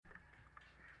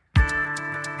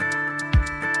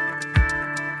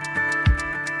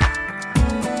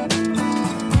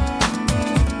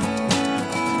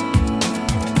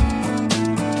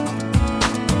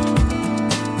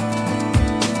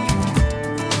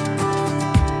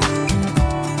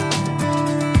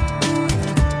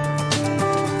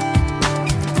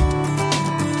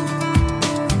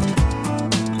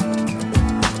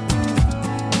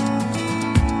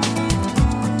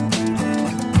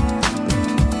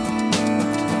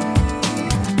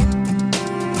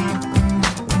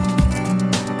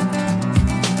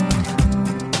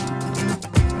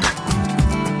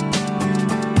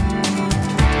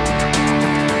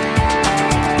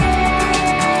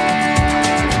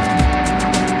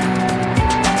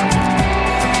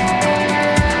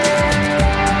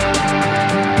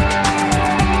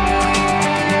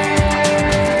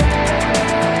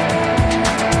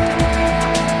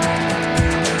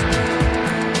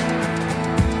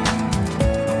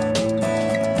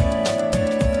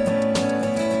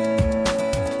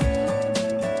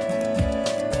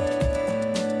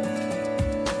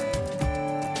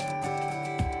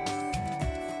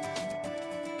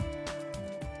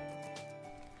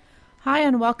Hi,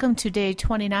 and welcome to day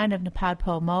 29 of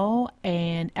Napadpo Mo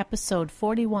and episode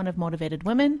 41 of Motivated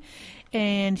Women.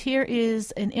 And here is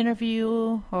an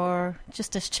interview or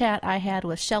just a chat I had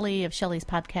with Shelley of Shelley's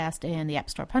podcast and the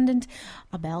App Store Pundit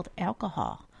about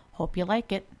alcohol. Hope you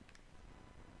like it.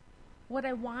 What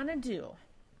I want to do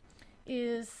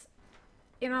is,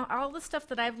 all the stuff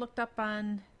that I've looked up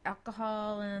on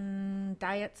alcohol and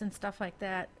diets and stuff like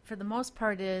that, for the most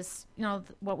part is,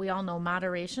 what we all know,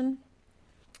 moderation.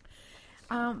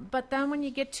 But then when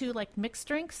you get to like mixed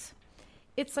drinks,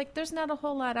 it's like there's not a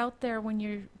whole lot out there when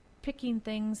you're picking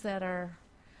things that are,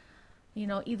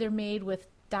 either made with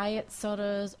diet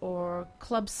sodas or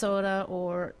club soda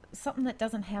or something that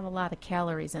doesn't have a lot of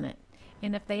calories in it.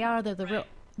 And if they are,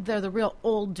 they're the real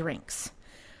old drinks.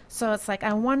 So it's like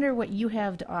I wonder what you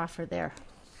have to offer there.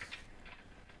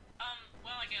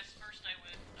 Well, I guess first I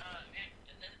would,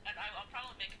 I'll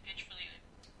probably make a pitch for the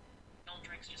old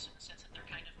drinks just in the sense that they're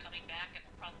kind of coming back, and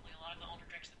probably a lot of the older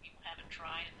drinks that people haven't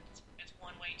tried, and it's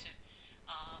one way to,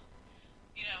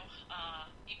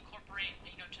 incorporate,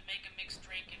 to make a mixed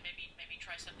drink and maybe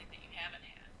try something that you haven't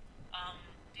had.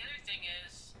 The other thing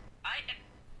is, I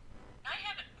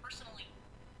haven't personally,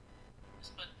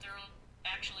 but there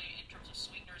actually, in terms of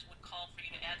sweeteners, would call for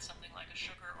you to add something like a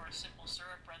sugar or a simple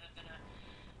syrup rather than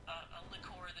a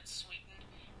liqueur that's sweetened.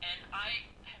 And I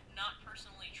have not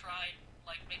personally tried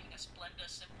like making a Splenda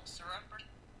simple syrup or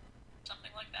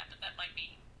something like that, but that might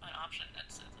be an option.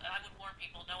 I would warn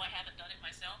people, no, I haven't done it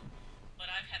myself, but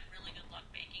I've had really good luck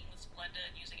making with Splenda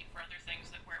and using it for other things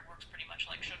where it works pretty much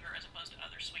like sugar as opposed to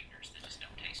other sweeteners that just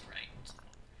don't taste right. So,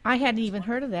 I hadn't even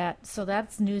heard of that, so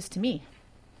that's news to me.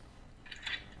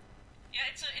 yeah,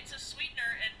 it's a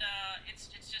sweetener, and it's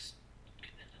just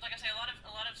like I say, a lot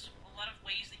of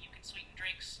ways that you can sweeten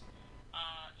drinks.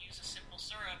 Use a simple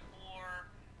syrup or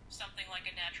something like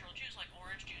a natural juice, like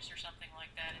orange juice or something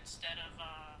like that, instead of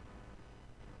a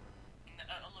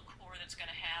liqueur that's going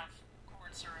to have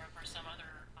corn syrup or some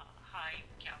other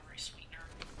high-calorie sweetener.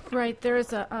 Right,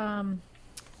 there's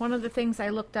one of the things I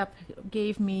looked up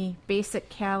gave me basic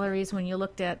calories when you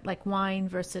looked at like wine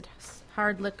versus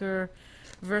hard liquor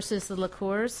versus the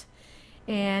liqueurs.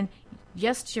 And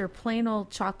just your plain old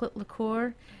chocolate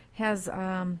liqueur has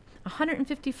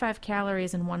 155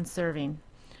 calories in one serving.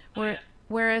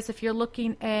 Whereas if you're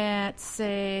looking at,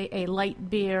 say, a light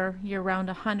beer, you're around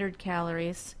 100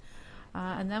 calories.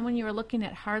 And then when you were looking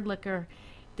at hard liquor,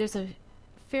 there's a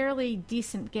fairly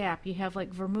decent gap. You have like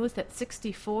vermouth at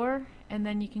 64, and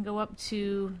then you can go up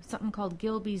to something called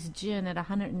Gilbey's Gin at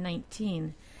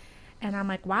 119. And I'm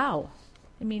like, wow.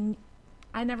 I mean,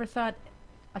 I never thought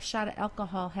a shot of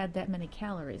alcohol had that many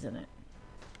calories in it.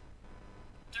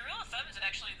 The rule of thumb is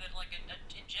actually that, like, in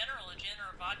general, a gin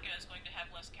or a vodka is going to have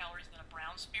less calories than a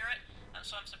brown spirit.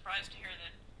 So I'm surprised to hear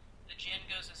that the gin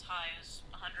goes as high as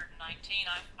 119.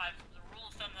 The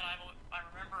rule of thumb that I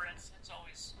remember, and it's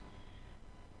always,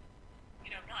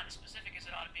 not as specific as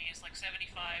it ought to be, is like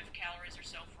 75 calories or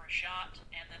so for a shot,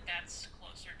 and that's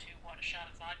closer to what a shot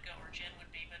of vodka or gin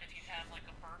would be. But if you have like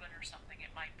a bourbon or something,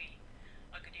 it might be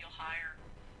a good deal higher.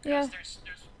 Yeah. Because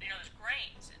there's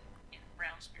grains in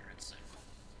brown spirits and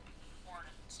corn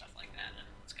and stuff like that, and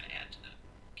it's going to add to the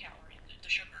calorie, the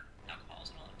sugar,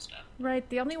 alcohols, and all that stuff. Right.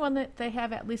 The only one that they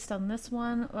have, at least on this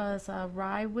one, was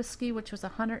rye whiskey, which was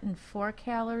 104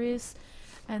 calories,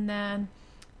 and then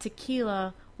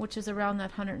tequila, which is around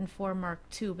that 104 mark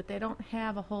too. But they don't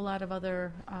have a whole lot of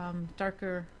other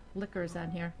darker liquors on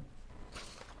here.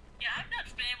 Yeah, I've not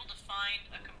been able to find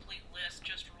a complete list,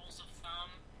 just rules of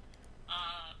thumb.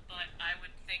 But I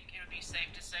would think it would be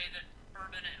safe to say that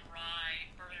bourbon and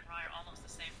rye are almost the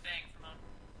same thing from a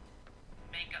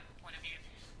makeup point of view,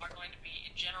 are going to be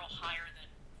in general higher than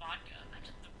vodka.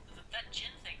 That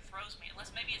gin thing throws me,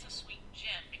 unless maybe it's a sweet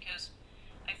gin, because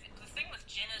I think the thing with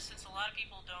gin is, since a lot of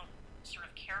people don't sort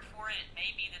of care for it, it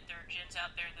may be that there are gins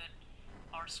out there that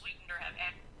are sweetened or have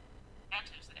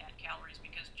additives that add calories,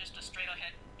 because just a straight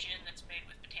ahead gin that's made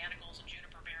with botanicals and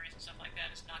juniper berries and stuff like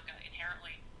that is not going to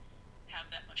inherently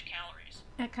have that much calories.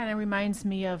 That kind of reminds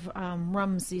me of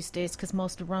rums these days, because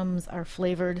most rums are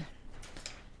flavored.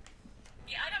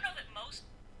 Yeah, I don't know that most,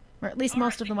 or at least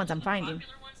most of the ones I'm finding.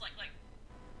 Popular ones like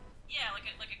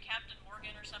a Captain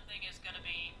Morgan or something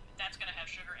that's going to have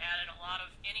sugar added. A lot of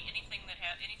anything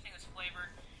that's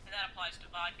flavored, and that applies to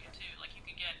vodka too. Like you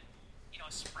can get,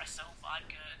 espresso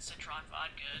vodka and citron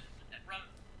vodka and rum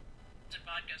and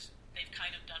vodkas. They've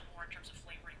kind of done more in terms of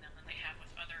flavoring them than they have with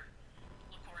other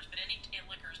liqueurs. But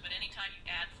anytime you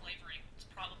add flavoring, it's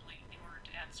probably in order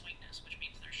to add sweetness, which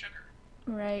means there's sugar.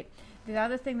 Right. The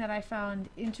other thing that I found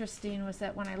interesting was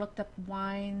that when I looked up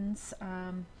wines,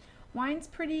 wine's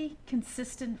pretty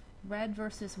consistent red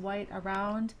versus white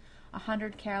around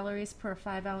 100 calories per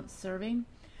 5-ounce serving.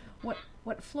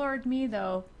 What floored me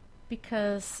though,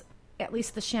 because at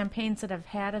least the champagnes that I've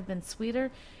had have been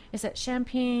sweeter, is that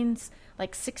champagne's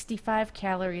like 65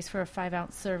 calories for a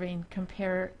 5-ounce serving.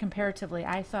 Comparatively,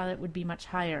 I thought it would be much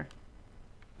higher.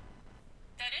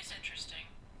 That is interesting.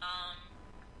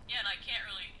 Yeah, and I can't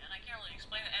really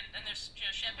explain it. And there's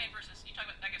champagne versus you talk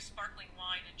about I guess sparkling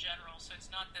wine in general. So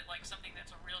it's not that like something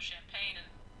that's a real champagne and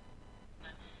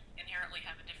inherently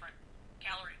have a different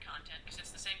calorie content because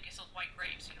it's the same case with white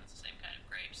grapes. It's the same kind of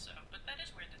grapes. So, but that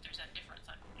is weird that there's that difference.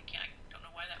 I don't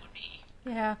know why that would be.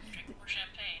 Yeah. Drink more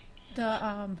champagne.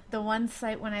 The one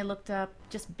site when I looked up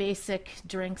just basic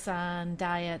drinks on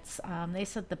diets, they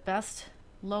said the best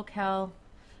low-cal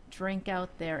drink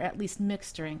out there, at least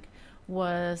mixed drink,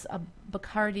 was a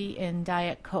Bacardi in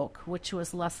Diet Coke, which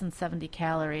was less than 70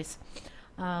 calories,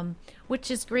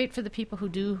 which is great for the people who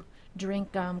do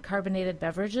drink carbonated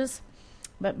beverages.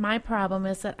 But my problem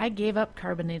is that I gave up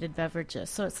carbonated beverages.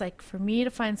 So it's like for me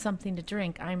to find something to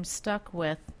drink, I'm stuck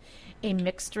with a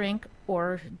mixed drink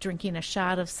or drinking a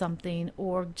shot of something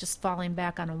or just falling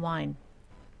back on a wine.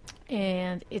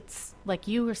 And it's like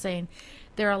you were saying,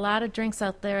 there are a lot of drinks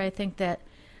out there I think that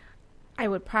I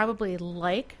would probably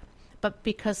like, but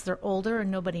because they're older and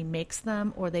nobody makes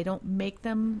them or they don't make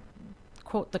them,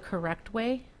 quote, the correct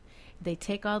way, they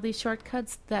take all these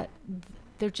shortcuts that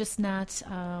they're just not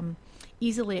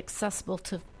easily accessible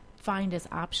to find as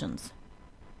options.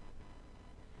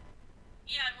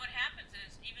 Yeah, and what happens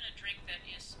is even a drink that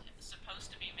is supposed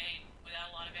to be made without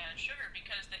a lot of added sugar,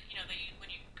 because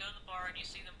when you go to the bar and you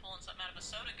see them pulling something out of a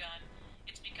soda gun,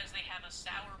 it's because they have a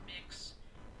sour mix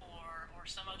or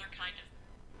some other kind of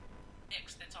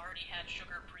mix that's already had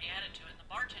sugar pre-added to it. And the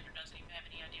bartender doesn't even have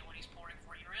any idea what he's pouring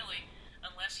for you, really,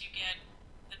 unless you get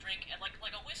the drink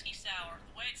like a whiskey sour.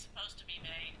 The way it's supposed to be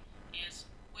made is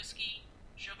whiskey,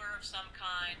 sugar of some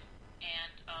kind,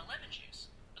 and lemon juice.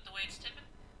 But the way it's typically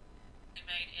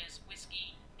made is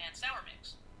whiskey and sour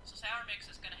mix. So sour mix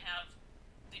is going to have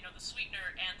the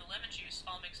sweetener and the lemon juice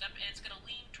all mixed up, and it's going to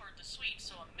lean toward the sweet.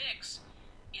 So a mix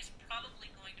is probably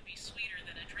going to be sweeter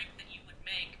than a drink that you would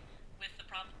make with the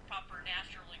proper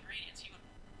natural ingredients. You would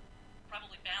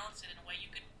probably balance it in a way you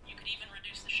could even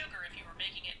reduce the sugar if you were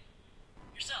making it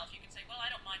yourself. You can say, well, I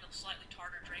don't mind a slightly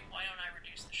tartar drink. Why don't I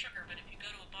reduce the sugar? But if you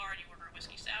go to a bar and you order a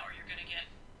whiskey sour, you're going to get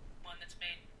one that's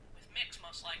made with mix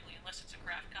most likely, unless it's a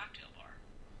craft cocktail bar.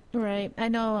 Right. I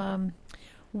know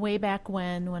way back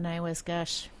when I was,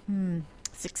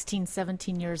 16,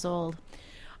 17 years old,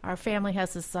 our family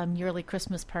has this yearly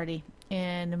Christmas party,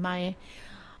 and my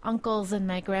uncles and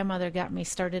my grandmother got me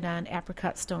started on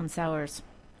apricot stone sours.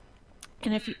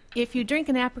 And if you drink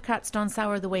an apricot stone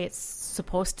sour the way it's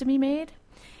supposed to be made,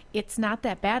 it's not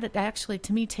that bad. It actually,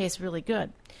 to me, tastes really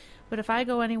good. But if I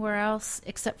go anywhere else,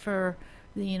 except for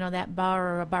that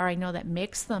bar or a bar I know that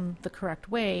makes them the correct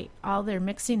way, all they're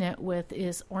mixing it with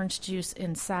is orange juice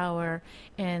and sour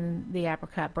and the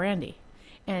apricot brandy.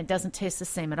 And it doesn't taste the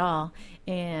same at all.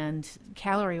 And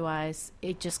calorie-wise,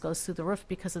 it just goes through the roof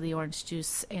because of the orange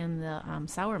juice and the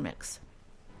sour mix.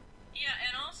 Yeah,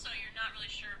 and also you're not really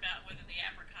sure about whether the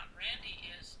apricot brandy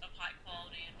is of high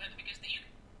quality and whether because the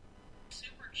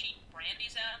super cheap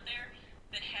brandies out there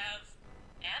that have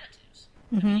additives.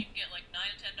 Mm-hmm. I mean, you can get like $9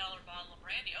 and $10 bottle of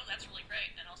brandy. Oh, that's really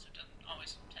great, and also doesn't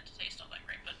always tend to taste all that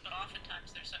great. But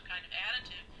oftentimes there's some kind of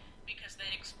additive because they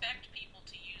expect people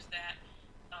to use that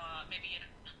maybe in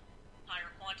higher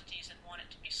quantities and want it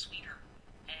to be sweeter,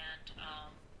 and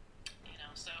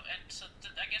so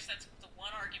I guess that's the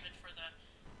one argument for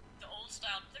the old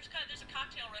style. There's a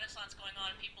cocktail renaissance going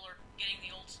on, and people are getting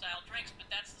the old style drinks, but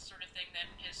that's the sort of thing that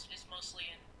is mostly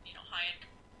in high end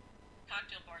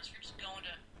cocktail bars. If you're just going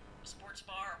to a sports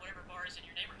bar or whatever bar is in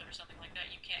your neighborhood or something like that,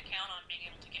 you can't count on being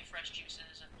able to get fresh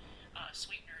juices and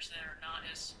sweeteners that are not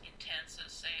as intense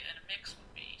as say in a mix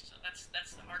would be. So that's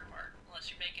the hard part. Unless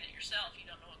you're making it yourself, you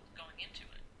don't know what's going into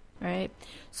it. Right.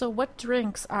 So what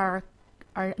drinks are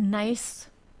nice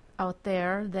out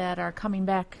there that are coming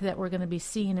back that we're going to be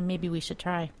seeing and maybe we should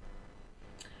try?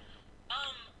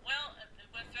 Well,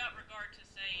 without regard to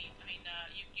say, I mean,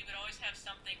 you could always have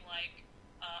something like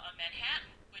a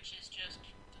Manhattan, which is just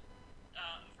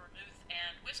vermouth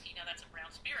and whiskey. Now that's a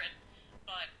brown spirit,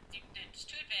 but there's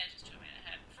two advantages to a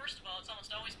Manhattan. First of all, it's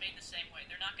almost always made the same way.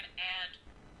 They're not going to add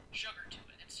sugar to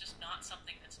it. It's just not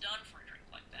something that's done for a drink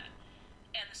like that.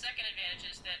 And the second advantage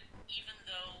is that even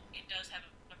though it does have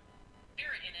a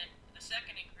spirit in it, the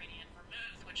second ingredient,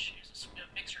 vermouth, which is a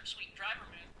mixture of sweet and dry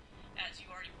vermouth,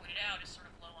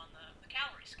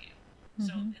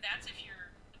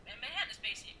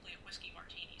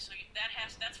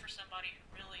 somebody who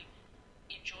really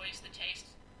enjoys the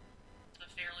taste of a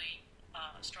fairly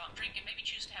strong drink and maybe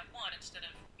choose to have one instead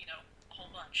of, a whole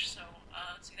bunch. So,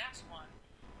 let's see, that's one.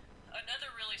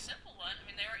 Another really simple one, I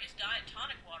mean, there is diet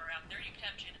tonic water out there. You can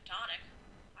have gin and tonic.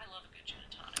 I love a good gin and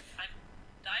tonic.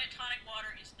 Diet tonic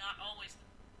water is not always the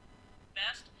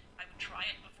best. I would try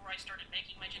it before I started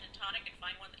making my gin and tonic and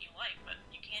find one that you like, but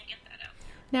you can get that out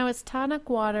there. Now, is tonic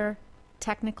water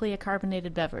technically a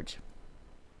carbonated beverage?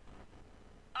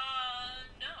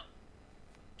 No.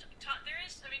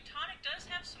 Tonic does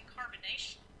have some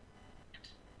carbonation.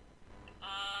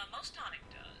 Most tonic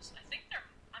does.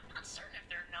 I'm not certain if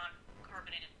they're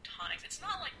non-carbonated tonics. It's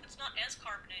not as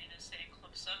carbonated as, say,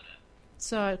 club soda.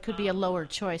 So it could be a lower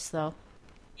choice, though.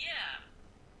 Yeah,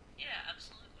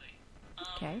 absolutely.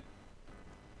 Okay.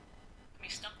 Let me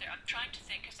stop there. I'm trying to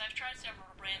think, because I've tried several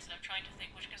brands, and I'm trying to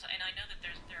think and I know that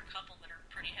there are a couple that are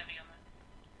pretty heavy on the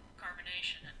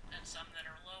carbonation, and some that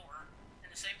are lower. And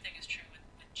the same thing is true with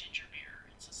ginger beer.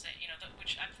 It's the same,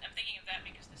 which I'm thinking of that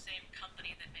because the same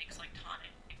company that makes like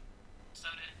tonic,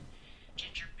 soda,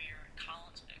 ginger beer, and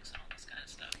Collins mix, and all this kind of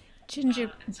stuff. And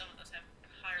some of those have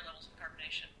higher levels of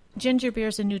carbonation. Ginger beer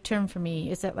is a new term for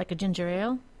me. Is that like a ginger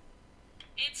ale?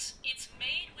 It's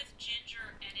made with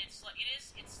ginger, and it's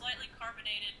slightly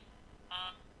carbonated,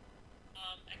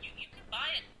 and you can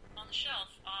buy it on the shelf.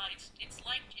 It's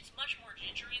much more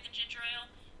gingery than ginger ale,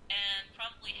 and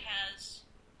probably has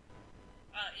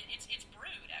it's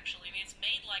brewed actually. I mean, it's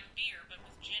made like beer but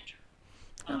with ginger,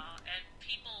 and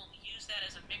people use that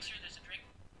as a mixer. There's a drink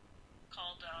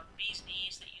called Bee's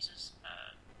Knees that uses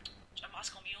a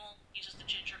Moscow Mule uses the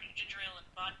ginger ale and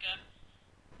vodka,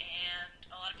 and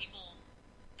a lot of people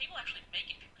actually make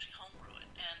it. People actually homebrew it,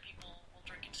 and people will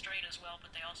drink it straight as well,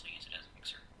 but they also use it as a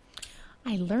mixer.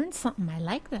 I learned something. I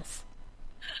like this.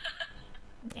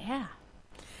 Yeah.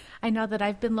 I know that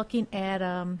I've been looking at,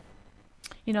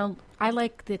 I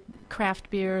like the craft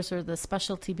beers or the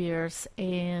specialty beers,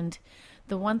 and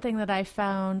the one thing that I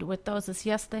found with those is,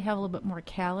 yes, they have a little bit more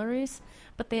calories,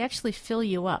 but they actually fill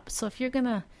you up. So if you're going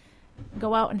to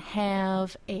go out and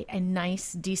have a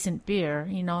nice, decent beer,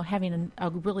 having a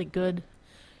really good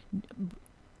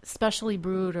specially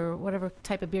brewed or whatever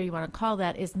type of beer you want to call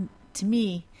that is, to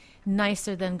me,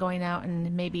 nicer than going out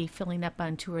and maybe filling up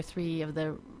on 2 or 3 of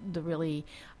the really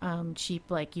cheap,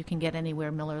 like you can get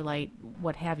anywhere, Miller Lite,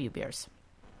 what have you, beers.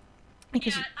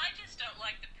 Because I just don't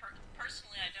like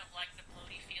personally, I don't like the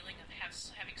bloaty feeling of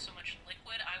having so much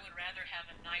liquid. I would rather have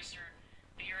a nicer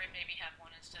beer and maybe have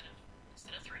one instead of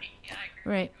 3. Yeah, I agree.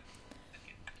 Right.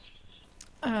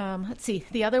 Let's see.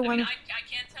 The other one. I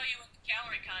can't tell you what the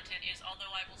calorie content is,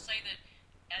 although I will say that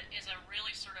as a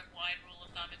really sort of wide rule of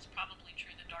thumb, it's probably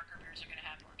true that darker beers are going to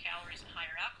have more calories and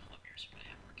higher alcohol beers are going to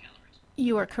have more calories.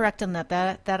 You are correct on that.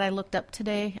 That I looked up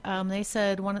today. They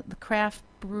said one of the craft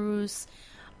brews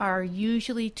are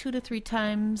usually 2 to 3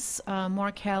 times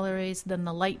more calories than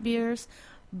the light beers,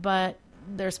 but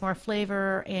there's more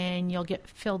flavor and you'll get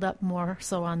filled up more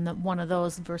so on one of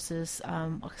those versus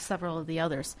several of the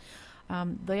others.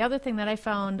 The other thing that I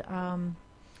found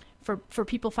for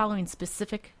people following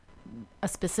a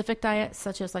specific diet,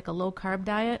 such as like a low-carb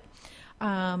diet,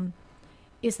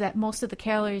 is that most of the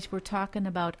calories we're talking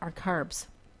about are carbs.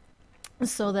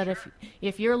 So that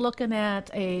if you're looking at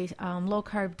a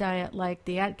low-carb diet like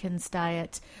the Atkins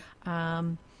diet,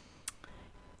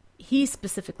 he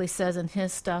specifically says in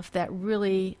his stuff that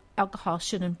really alcohol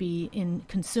shouldn't be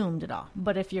consumed at all.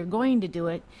 But if you're going to do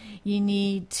it, you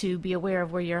need to be aware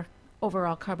of where your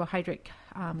overall carbohydrate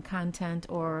content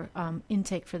or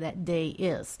intake for that day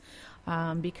is.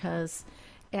 Because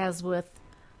as with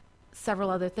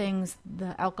several other things,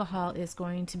 the alcohol is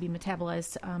going to be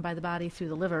metabolized by the body through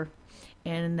the liver.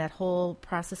 And that whole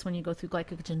process when you go through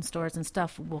glycogen stores and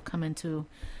stuff will come into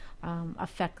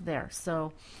effect there.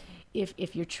 So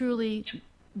if you're truly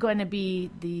going to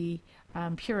be the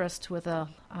purist with a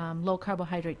low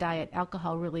carbohydrate diet,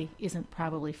 alcohol really isn't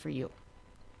probably for you.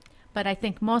 But I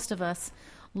think most of us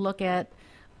look at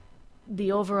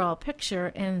the overall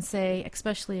picture and say,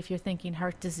 especially if you're thinking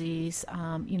heart disease,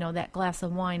 that glass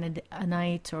of wine a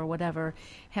night or whatever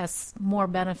has more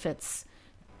benefits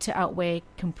to outweigh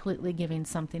completely giving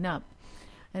something up.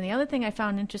 And the other thing I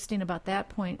found interesting about that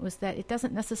point was that it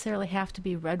doesn't necessarily have to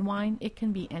be red wine. It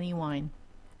can be any wine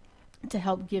to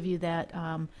help give you that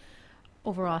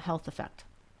overall health effect,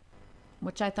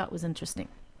 which I thought was interesting.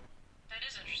 That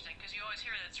is interesting because you always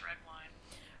hear that it's red wine.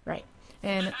 Right.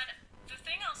 And the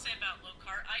thing I'll say about low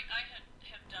carb, I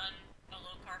have done a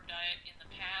low carb diet in the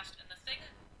past, and the thing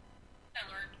I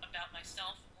learned about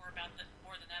myself more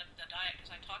than that of the diet,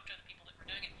 because I talked to other people that were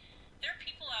doing it. There are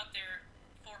people out there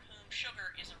for whom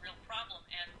sugar is a real problem,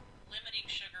 and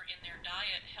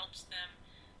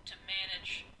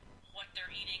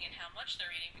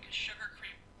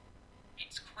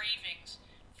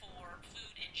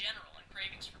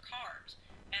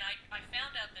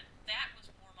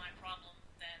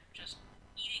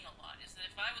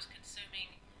I was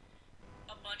consuming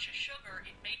a bunch of sugar,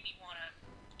 it made me want to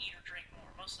eat or drink more,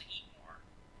 mostly eat more.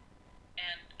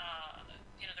 And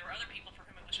there were other people for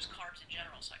whom it was just carbs in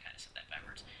general, so I kind of said that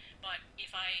backwards. But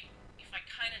if I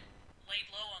kind of laid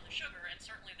low on the sugar, and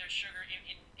certainly there's sugar in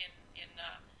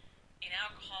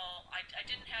alcohol, I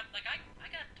didn't have I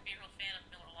got to be a real fan of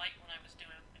Miller Lite when I was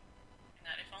doing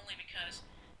that, if only because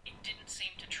it didn't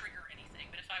seem to trigger anything.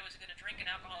 But if I was going to drink an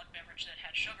alcoholic beverage that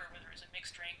had sugar, whether it was a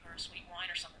mixed drink or a sweet wine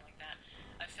or something like that,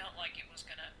 I felt like it was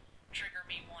going to trigger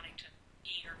me wanting to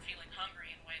eat or feeling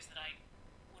hungry in ways that I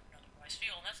wouldn't otherwise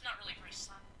feel. And that's not really very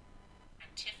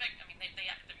scientific. I mean,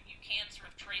 you can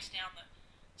sort of trace down the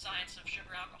science of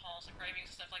sugar alcohols and cravings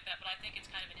and stuff like that, but I think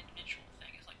it's kind of an individual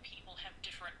thing. It's like people have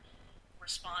different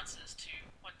responses to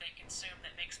what they consume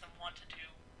that makes them want to do,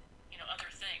 other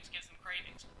things, gives them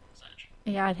cravings and such.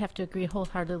 Yeah, I'd have to agree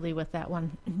wholeheartedly with that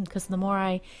one, because the more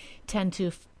I tend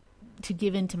to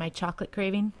give into my chocolate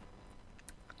craving,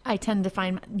 I tend to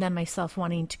find then myself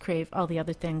wanting to crave all the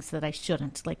other things that I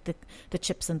shouldn't, like the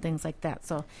chips and things like that.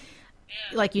 So,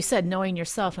 yeah. Like you said, knowing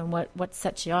yourself and what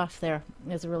sets you off there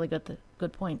is a really good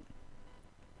point.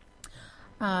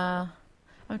 I'm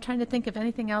trying to think of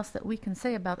anything else that we can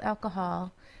say about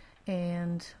alcohol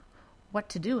and what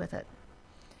to do with it.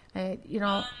 I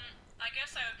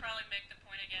guess I would probably make the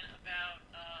point again about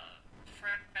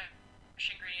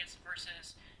fresh ingredients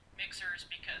versus mixers,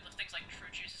 because of things like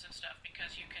fruit juices and stuff,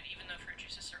 because you can, even though fruit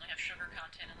juices certainly have sugar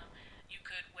content in them, you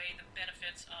could weigh the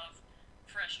benefits of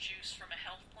fresh juice from a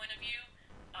health point of view,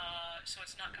 so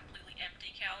it's not completely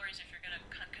empty calories if you're going to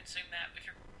consume that. If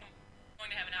you're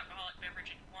going to have an alcoholic beverage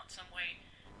and you want some way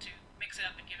to mix it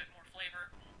up and give it more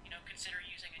flavor, consider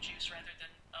using a juice rather than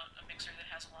a mixer that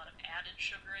has a lot of added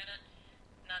sugar in it.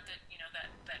 Not that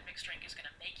that mixed drink is going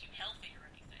to make you healthy or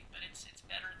anything, but it's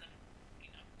better than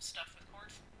stuff with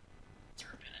corn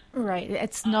syrup in it. Right.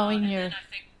 It's knowing your. Then I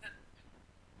think that,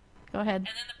 Go ahead.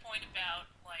 And then the point about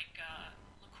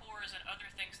liqueurs and other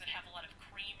things that have a lot of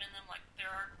cream in them, like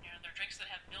there are there are drinks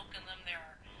that have milk in them. There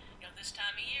are this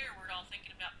time of year we're all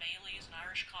thinking about Baileys and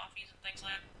Irish coffees and things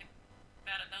like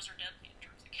that, and those are deadly in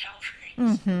terms of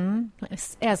calories.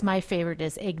 Mm-hmm. As my favorite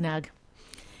is eggnog.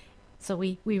 So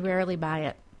we rarely buy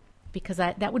it, because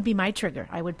that would be my trigger.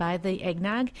 I would buy the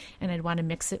eggnog and I'd want to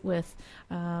mix it with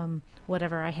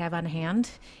whatever I have on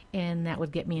hand, and that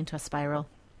would get me into a spiral.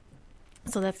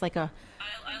 So that's like a.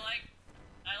 I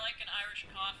like an Irish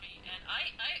coffee, and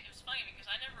it was funny because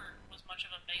I never was much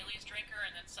of a Bailey's drinker,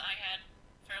 and then I had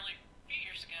fairly a few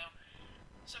years ago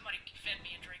somebody fed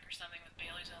me a drink or something with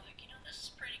Bailey's, and I was like, this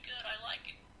is pretty good. I like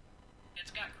it.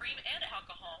 It's got cream and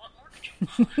alcohol. What more could you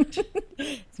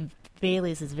want?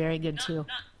 Bailey's is very good too.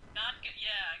 Not good.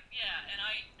 Yeah. And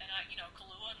I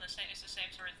Kahlua and it's the same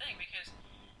sort of thing, because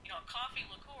a coffee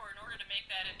liqueur, in order to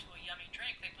make that into a yummy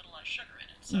drink, they put a lot of sugar in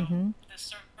it. So this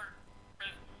sort of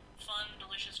fun,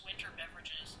 delicious winter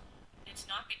beverages, it's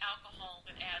not the alcohol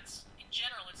that adds. In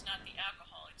general, it's not the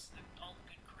alcohol. It's all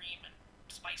the good cream and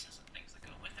spices and things that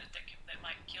go with it that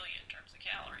might kill you in terms of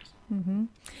calories.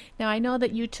 Mm-hmm. Now, I know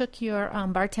that you took your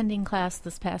bartending class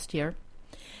this past year.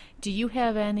 Do you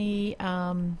have any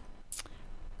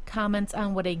comments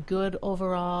on what a good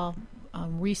overall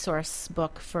resource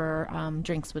book for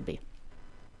drinks would be?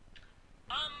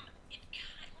 Let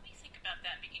me think about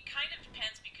that. It kind of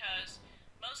depends, because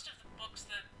most of the books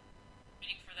that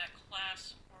reading for that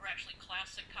class were actually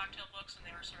classic cocktail books, and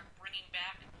they were sort of bringing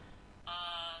back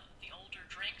the older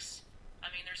drinks. I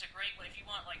mean, there's a great one if you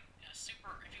want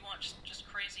if you want just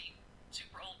crazy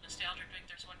super old nostalgia drink.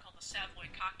 There's one called the Savoy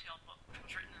Cocktail Book, which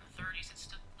was written in the 30s. It's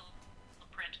still in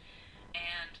print,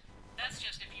 and that's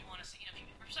just if you want to see, if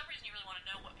for some reason you really want to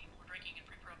know what people were drinking in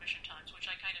pre-prohibition times, which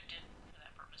I kind of did for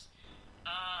that purpose.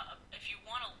 If you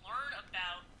want to learn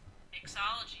about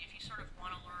mixology, if you sort of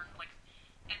want to learn,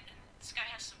 and this guy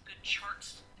has some good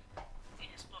charts in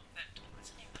his book that,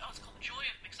 what's the name? Oh, it's called The Joy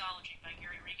of Mixology by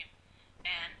Gary Regan,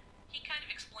 and he kind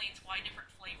of explains why different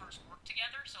flavors work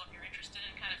together. So if you're interested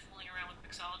in kind of fooling around with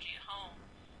mixology at home,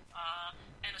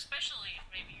 and especially if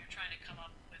maybe you're trying to come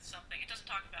up with something, it doesn't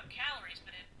talk about calories,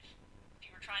 but if you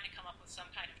were trying to come up with some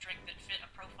kind of drink that fit a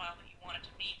profile that you wanted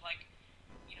to meet, like,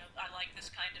 I like this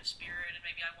kind of spirit, and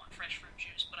maybe I want fresh fruit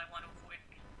juice, but I want to avoid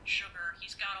sugar.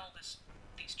 He's got all these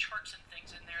charts and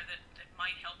things in there that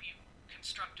might help you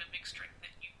construct a mixed drink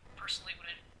that you personally would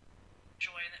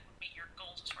enjoy and that would meet your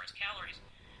goals as far as calories,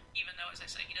 even though, as I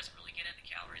say, he doesn't really get into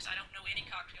calories. I don't know any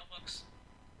cocktail books,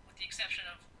 with the exception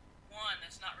of one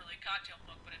that's not really a cocktail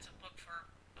book, but it's a book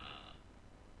for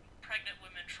pregnant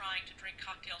women trying to drink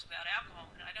cocktails without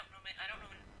alcohol. And I don't know any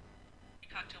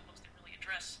cocktail books that really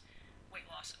address weight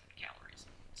loss and calories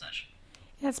and such.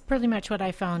 Yeah, That's pretty much what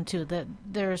I found too, that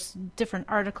there's different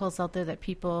articles out there that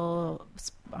people,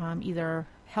 either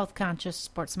health conscious,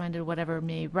 sports minded, whatever,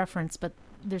 may reference, but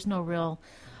there's no real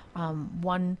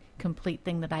one complete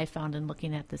thing that I found in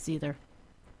looking at this either.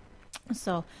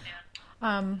 So,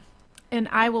 and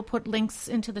I will put links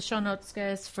into the show notes,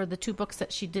 guys, for the 2 books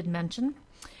that she did mention.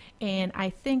 And I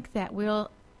think that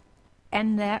we'll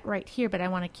end that right here, but I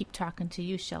want to keep talking to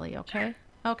you, Shelley, okay?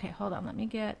 Okay, hold on. Let me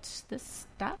get this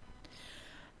stopped.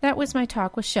 That was my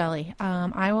talk with Shelley.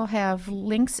 I will have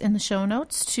links in the show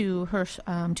notes to her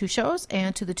 2 shows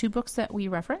and to the 2 books that we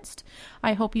referenced.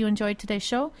 I hope you enjoyed today's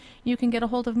show. You can get a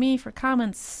hold of me for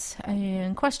comments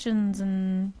and questions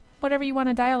and whatever you want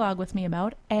to dialogue with me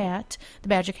about at the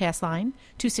Badger Cast line,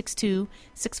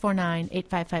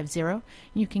 262-649-8550.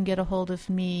 You can get a hold of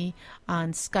me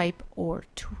on Skype or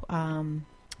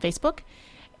Facebook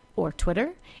or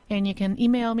Twitter, and you can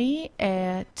email me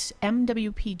at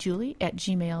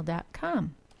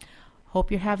mwpjulie@gmail.com. Hope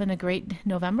you're having a great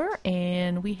November,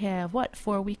 and we have,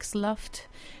 4 weeks left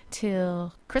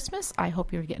till Christmas. I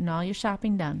hope you're getting all your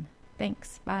shopping done.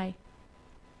 Thanks. Bye.